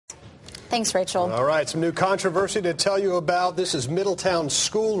Thanks, Rachel. All right, some new controversy to tell you about. This is Middletown's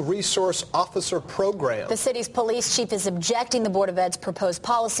School Resource Officer Program. The city's police chief is objecting the Board of Ed's proposed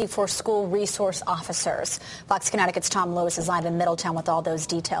policy for school resource officers. Fox Connecticut's Tom Lewis is live in Middletown with all those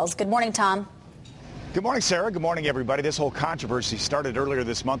details. Good morning, Tom. Good morning, Sarah. Good morning, everybody. This whole controversy started earlier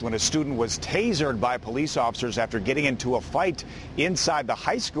this month when a student was tasered by police officers after getting into a fight inside the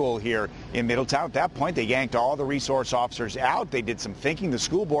high school here in Middletown. At that point, they yanked all the resource officers out. They did some thinking. The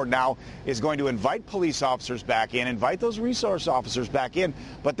school board now is going to invite police officers back in, invite those resource officers back in.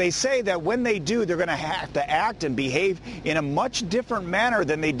 But they say that when they do, they're going to have to act and behave in a much different manner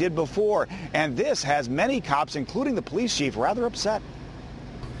than they did before. And this has many cops, including the police chief, rather upset.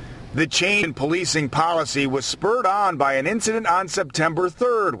 The change in policing policy was spurred on by an incident on September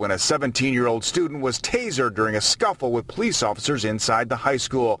 3rd when a 17-year-old student was tasered during a scuffle with police officers inside the high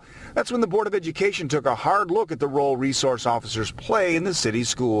school. That's when the Board of Education took a hard look at the role resource officers play in the city's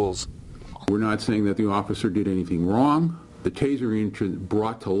schools. We're not saying that the officer did anything wrong. The tasering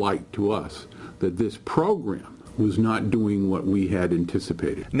brought to light to us that this program was not doing what we had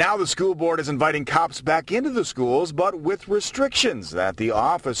anticipated. Now the school board is inviting cops back into the schools, but with restrictions that the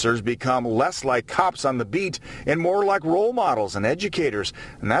officers become less like cops on the beat and more like role models and educators.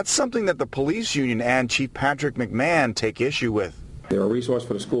 And that's something that the police union and Chief Patrick McMahon take issue with. They're a resource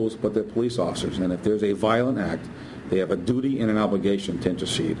for the schools, but they're police officers. And if there's a violent act, they have a duty and an obligation to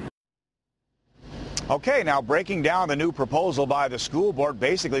intercede. Okay, now breaking down the new proposal by the school board,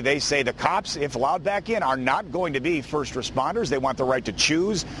 basically they say the cops, if allowed back in, are not going to be first responders. They want the right to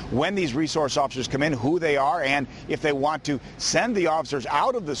choose when these resource officers come in, who they are, and if they want to send the officers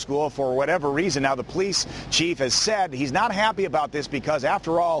out of the school for whatever reason. Now, the police chief has said he's not happy about this because,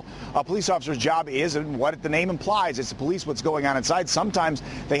 after all, a police officer's job is what the name implies. It's to police what's going on inside. Sometimes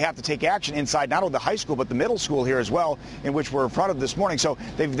they have to take action inside not only the high school but the middle school here as well, in which we're in front of this morning. So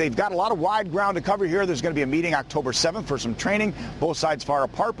they've got a lot of wide ground to cover here. There's going to be a meeting October 7th for some training. Both sides far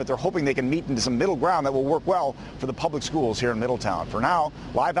apart, but they're hoping they can meet into some middle ground that will work well for the public schools here in Middletown. For now,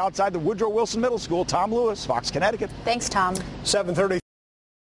 live outside the Woodrow Wilson Middle School, Tom Lewis, Fox Connecticut. Thanks, Tom. 7:30.